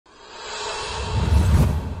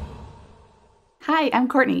Hi, I'm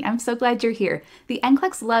Courtney. I'm so glad you're here. The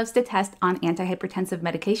NCLEX loves to test on antihypertensive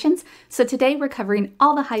medications, so today we're covering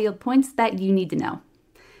all the high-yield points that you need to know.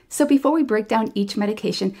 So before we break down each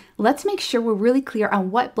medication, let's make sure we're really clear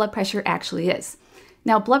on what blood pressure actually is.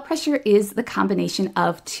 Now, blood pressure is the combination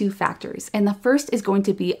of two factors, and the first is going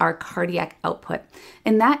to be our cardiac output,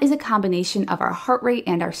 and that is a combination of our heart rate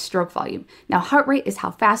and our stroke volume. Now, heart rate is how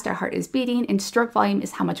fast our heart is beating, and stroke volume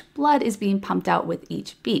is how much blood is being pumped out with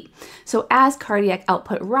each beat. So as cardiac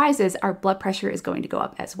output rises, our blood pressure is going to go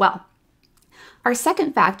up as well. Our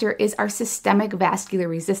second factor is our systemic vascular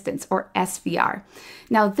resistance, or SVR.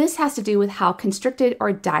 Now, this has to do with how constricted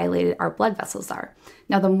or dilated our blood vessels are.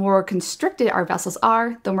 Now, the more constricted our vessels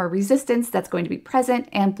are, the more resistance that's going to be present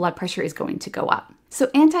and blood pressure is going to go up. So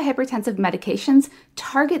antihypertensive medications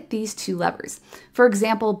target these two levers. For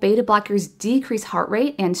example, beta blockers decrease heart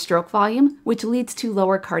rate and stroke volume, which leads to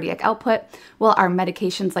lower cardiac output, while our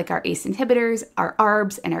medications like our ACE inhibitors, our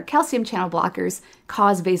ARBs, and our calcium channel blockers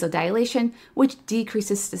cause vasodilation, which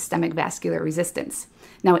decreases systemic vascular resistance.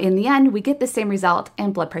 Now, in the end, we get the same result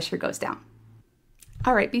and blood pressure goes down.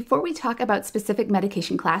 All right, before we talk about specific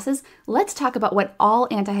medication classes, let's talk about what all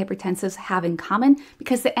antihypertensives have in common,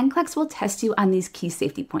 because the NCLEX will test you on these key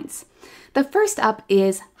safety points. The first up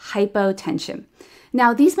is hypotension.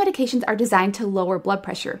 Now, these medications are designed to lower blood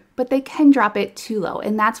pressure, but they can drop it too low,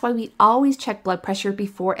 and that's why we always check blood pressure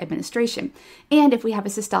before administration. And if we have a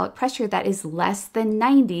systolic pressure that is less than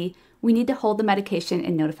 90, we need to hold the medication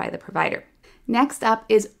and notify the provider. Next up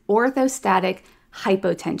is orthostatic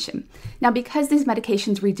hypotension. Now, because these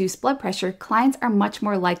medications reduce blood pressure, clients are much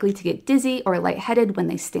more likely to get dizzy or lightheaded when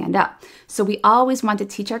they stand up. So we always want to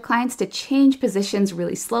teach our clients to change positions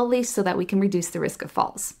really slowly so that we can reduce the risk of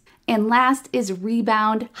falls. And last is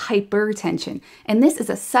rebound hypertension. And this is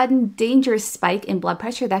a sudden, dangerous spike in blood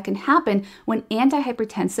pressure that can happen when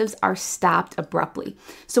antihypertensives are stopped abruptly.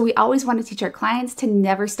 So we always want to teach our clients to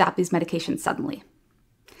never stop these medications suddenly.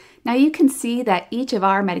 Now you can see that each of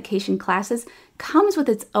our medication classes comes with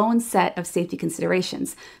its own set of safety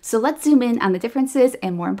considerations. So let's zoom in on the differences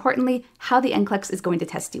and, more importantly, how the NCLEX is going to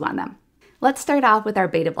test you on them. Let's start off with our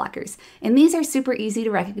beta blockers. And these are super easy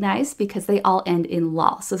to recognize because they all end in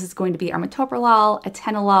lol. So this is going to be our metoprolol,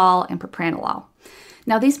 atenolol, and propranolol.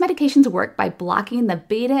 Now, these medications work by blocking the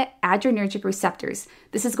beta adrenergic receptors.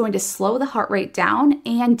 This is going to slow the heart rate down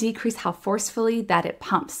and decrease how forcefully that it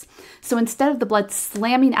pumps. So instead of the blood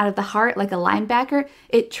slamming out of the heart like a linebacker,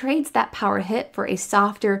 it trades that power hit for a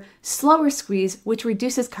softer, slower squeeze, which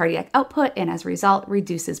reduces cardiac output and as a result,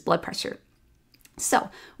 reduces blood pressure. So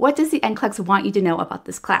what does the NCLEX want you to know about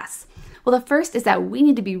this class? Well, the first is that we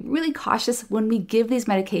need to be really cautious when we give these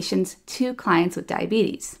medications to clients with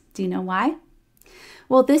diabetes. Do you know why?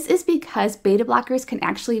 Well, this is because beta blockers can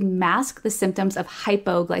actually mask the symptoms of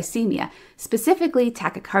hypoglycemia, specifically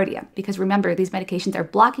tachycardia, because remember, these medications are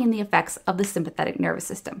blocking the effects of the sympathetic nervous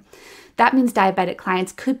system. That means diabetic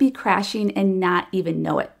clients could be crashing and not even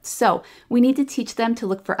know it. So we need to teach them to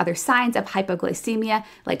look for other signs of hypoglycemia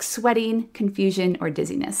like sweating, confusion, or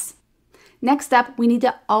dizziness. Next up, we need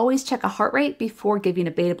to always check a heart rate before giving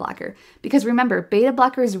a beta blocker, because remember, beta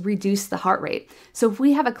blockers reduce the heart rate. So if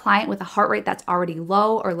we have a client with a heart rate that's already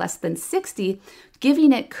low or less than 60,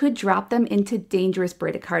 giving it could drop them into dangerous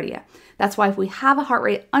bradycardia. That's why if we have a heart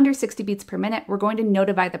rate under 60 beats per minute, we're going to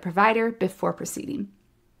notify the provider before proceeding.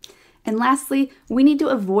 And lastly, we need to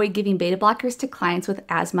avoid giving beta blockers to clients with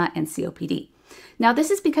asthma and COPD. Now,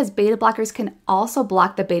 this is because beta blockers can also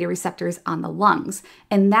block the beta receptors on the lungs,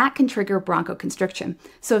 and that can trigger bronchoconstriction.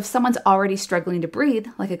 So if someone's already struggling to breathe,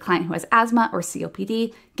 like a client who has asthma or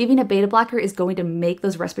COPD, giving a beta blocker is going to make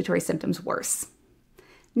those respiratory symptoms worse.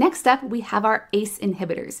 Next up, we have our ACE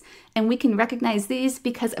inhibitors, and we can recognize these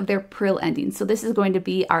because of their pril endings. So this is going to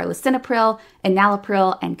be our lisinopril,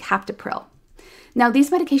 enalapril, and captopril. Now,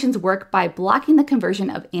 these medications work by blocking the conversion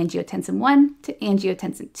of angiotensin 1 to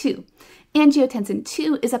angiotensin 2. Angiotensin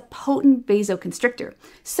 2 is a potent vasoconstrictor.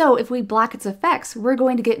 So if we block its effects, we're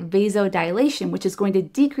going to get vasodilation, which is going to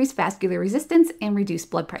decrease vascular resistance and reduce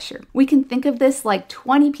blood pressure. We can think of this like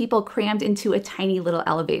 20 people crammed into a tiny little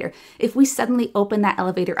elevator. If we suddenly open that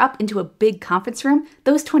elevator up into a big conference room,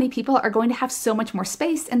 those 20 people are going to have so much more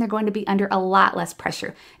space and they're going to be under a lot less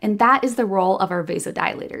pressure. And that is the role of our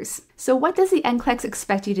vasodilators. So what does the NCLEX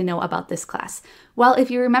expect you to know about this class? Well, if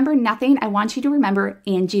you remember nothing, I want you to remember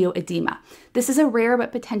angioedema. This is a rare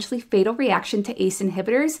but potentially fatal reaction to ACE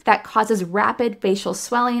inhibitors that causes rapid facial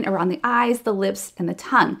swelling around the eyes, the lips, and the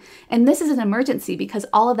tongue. And this is an emergency because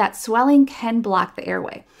all of that swelling can block the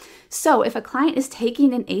airway. So if a client is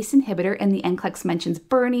taking an ACE inhibitor and the NCLEX mentions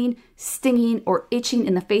burning, stinging, or itching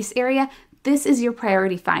in the face area, this is your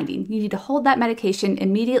priority finding. You need to hold that medication,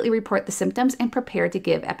 immediately report the symptoms, and prepare to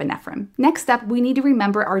give epinephrine. Next up, we need to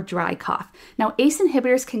remember our dry cough. Now, ACE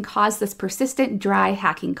inhibitors can cause this persistent, dry,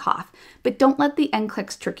 hacking cough, but don't let the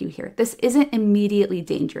NCLEX trick you here. This isn't immediately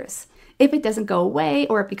dangerous. If it doesn't go away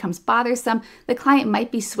or it becomes bothersome, the client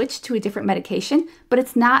might be switched to a different medication, but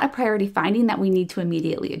it's not a priority finding that we need to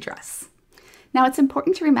immediately address. Now, it's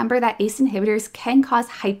important to remember that ACE inhibitors can cause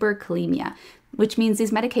hyperkalemia, which means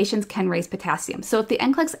these medications can raise potassium. So if the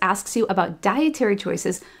NCLEX asks you about dietary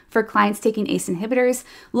choices for clients taking ACE inhibitors,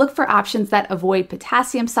 look for options that avoid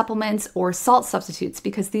potassium supplements or salt substitutes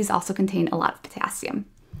because these also contain a lot of potassium.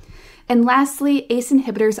 And lastly, ACE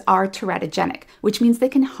inhibitors are teratogenic, which means they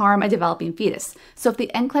can harm a developing fetus. So if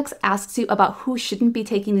the NCLEX asks you about who shouldn't be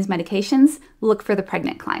taking these medications, look for the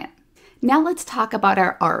pregnant client. Now let's talk about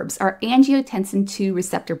our ARBs, our angiotensin II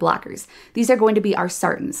receptor blockers. These are going to be our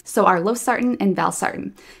sartans, so our losartan and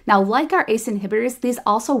valsartan. Now, like our ACE inhibitors, these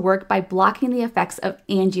also work by blocking the effects of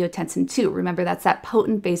angiotensin II. Remember, that's that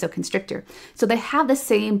potent vasoconstrictor. So they have the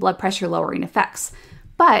same blood pressure lowering effects.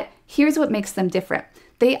 But here's what makes them different.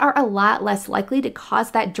 They are a lot less likely to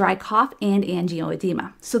cause that dry cough and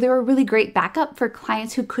angioedema. So they're a really great backup for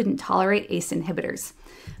clients who couldn't tolerate ACE inhibitors.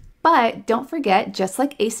 But don't forget, just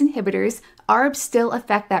like ACE inhibitors, ARBs still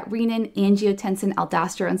affect that renin, angiotensin,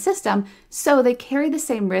 aldosterone system, so they carry the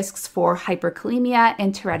same risks for hyperkalemia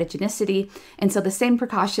and teratogenicity, and so the same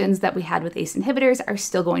precautions that we had with ACE inhibitors are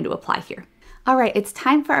still going to apply here. All right, it's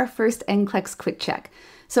time for our first NCLEX quick check.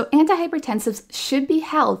 So antihypertensives should be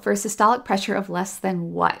held for a systolic pressure of less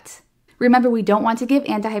than what? Remember, we don't want to give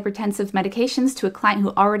antihypertensive medications to a client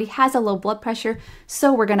who already has a low blood pressure,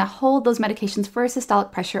 so we're going to hold those medications for a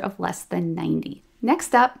systolic pressure of less than 90.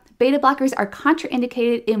 Next up, beta blockers are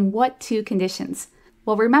contraindicated in what two conditions?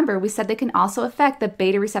 Well, remember, we said they can also affect the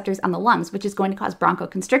beta receptors on the lungs, which is going to cause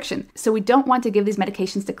bronchoconstriction. So we don't want to give these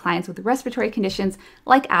medications to clients with respiratory conditions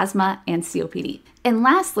like asthma and COPD. And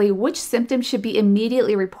lastly, which symptoms should be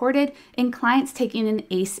immediately reported in clients taking an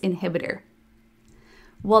ACE inhibitor?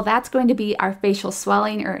 Well, that's going to be our facial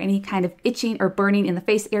swelling or any kind of itching or burning in the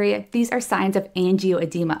face area. These are signs of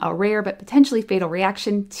angioedema, a rare but potentially fatal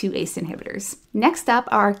reaction to ACE inhibitors. Next up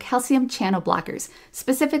are calcium channel blockers.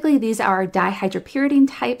 Specifically, these are dihydropyridine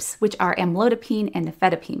types, which are amlodipine and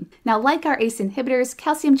nifedipine. Now, like our ACE inhibitors,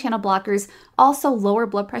 calcium channel blockers also lower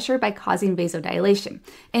blood pressure by causing vasodilation,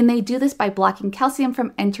 and they do this by blocking calcium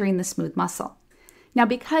from entering the smooth muscle. Now,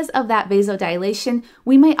 because of that vasodilation,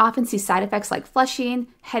 we might often see side effects like flushing,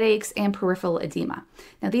 headaches, and peripheral edema.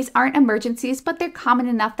 Now, these aren't emergencies, but they're common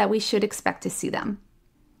enough that we should expect to see them.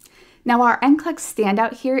 Now, our NCLEX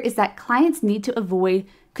standout here is that clients need to avoid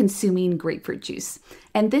consuming grapefruit juice.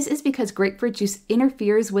 And this is because grapefruit juice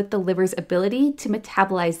interferes with the liver's ability to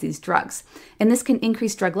metabolize these drugs. And this can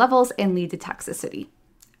increase drug levels and lead to toxicity.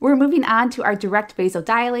 We're moving on to our direct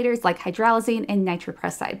vasodilators like hydralazine and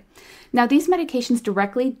nitroprusside. Now, these medications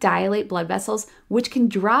directly dilate blood vessels, which can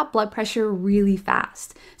drop blood pressure really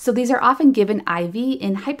fast. So these are often given IV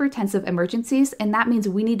in hypertensive emergencies, and that means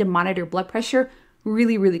we need to monitor blood pressure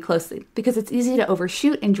really closely because it's easy to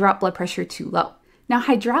overshoot and drop blood pressure too low. Now,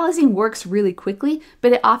 hydralazine works really quickly,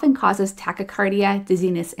 but it often causes tachycardia,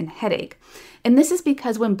 dizziness, and headache. And this is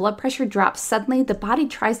because when blood pressure drops suddenly, the body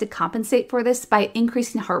tries to compensate for this by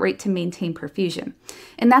increasing heart rate to maintain perfusion.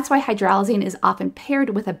 And that's why hydralazine is often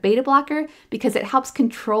paired with a beta blocker because it helps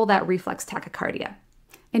control that reflex tachycardia.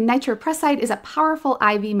 And nitroprusside is a powerful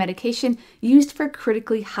IV medication used for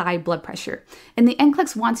critically high blood pressure. And the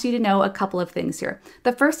NCLEX wants you to know a couple of things here.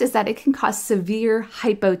 The first is that it can cause severe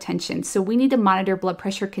hypotension, so we need to monitor blood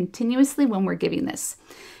pressure continuously when we're giving this.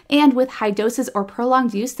 And with high doses or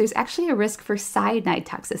prolonged use, there's actually a risk for cyanide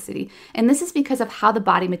toxicity. And this is because of how the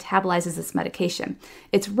body metabolizes this medication.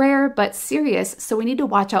 It's rare but serious, so we need to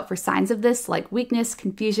watch out for signs of this like weakness,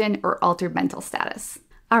 confusion, or altered mental status.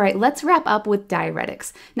 All right, let's wrap up with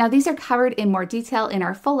diuretics. Now, these are covered in more detail in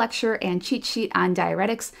our full lecture and cheat sheet on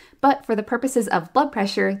diuretics, but for the purposes of blood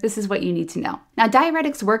pressure, this is what you need to know. Now,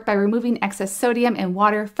 diuretics work by removing excess sodium and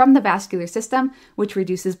water from the vascular system, which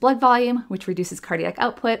reduces blood volume, which reduces cardiac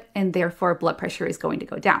output, and therefore blood pressure is going to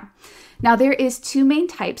go down. Now, there is two main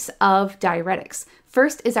types of diuretics.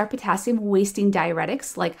 First is our potassium-wasting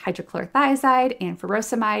diuretics like hydrochlorothiazide and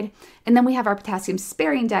furosemide, and then we have our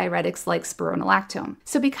potassium-sparing diuretics like spironolactone.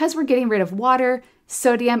 So because we're getting rid of water,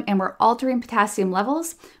 sodium, and we're altering potassium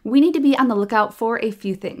levels, we need to be on the lookout for a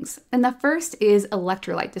few things. And the first is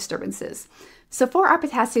electrolyte disturbances. So for our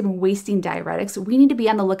potassium-wasting diuretics, we need to be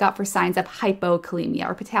on the lookout for signs of hypokalemia,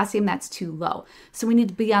 or potassium that's too low. So we need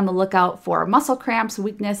to be on the lookout for muscle cramps,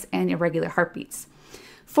 weakness, and irregular heartbeats.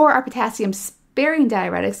 For our potassium-sparing Sparing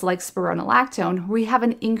diuretics like spironolactone, we have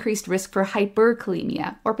an increased risk for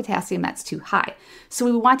hyperkalemia, or potassium that's too high. So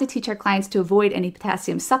we want to teach our clients to avoid any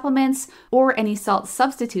potassium supplements or any salt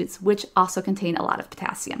substitutes, which also contain a lot of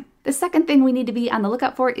potassium. The second thing we need to be on the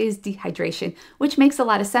lookout for is dehydration, which makes a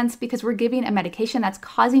lot of sense because we're giving a medication that's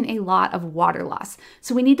causing a lot of water loss.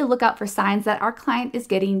 So we need to look out for signs that our client is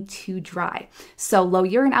getting too dry. So low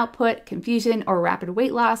urine output, confusion, or rapid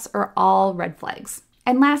weight loss are all red flags.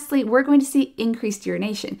 And lastly, we're going to see increased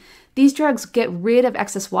urination. These drugs get rid of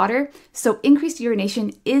excess water, so increased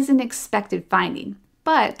urination is an expected finding.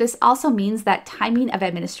 But this also means that timing of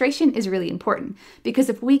administration is really important, because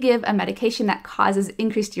if we give a medication that causes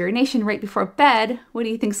increased urination right before bed, what do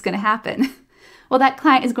you think is going to happen? Well, that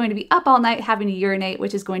client is going to be up all night having to urinate,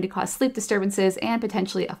 which is going to cause sleep disturbances and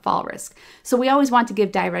potentially a fall risk. So we always want to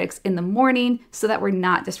give diuretics in the morning so that we're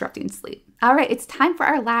not disrupting sleep. All right, it's time for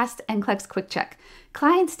our last NCLEX quick check.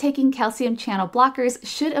 Clients taking calcium channel blockers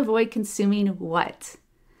should avoid consuming what?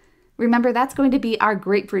 Remember, that's going to be our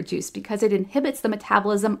grapefruit juice because it inhibits the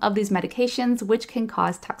metabolism of these medications, which can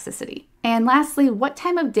cause toxicity. And lastly, what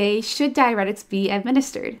time of day should diuretics be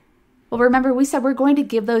administered? Well, remember, we said we're going to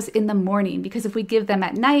give those in the morning because if we give them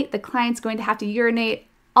at night, the client's going to have to urinate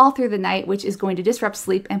all through the night, which is going to disrupt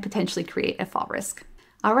sleep and potentially create a fall risk.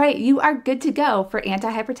 All right, you are good to go for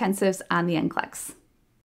antihypertensives on the NCLEX.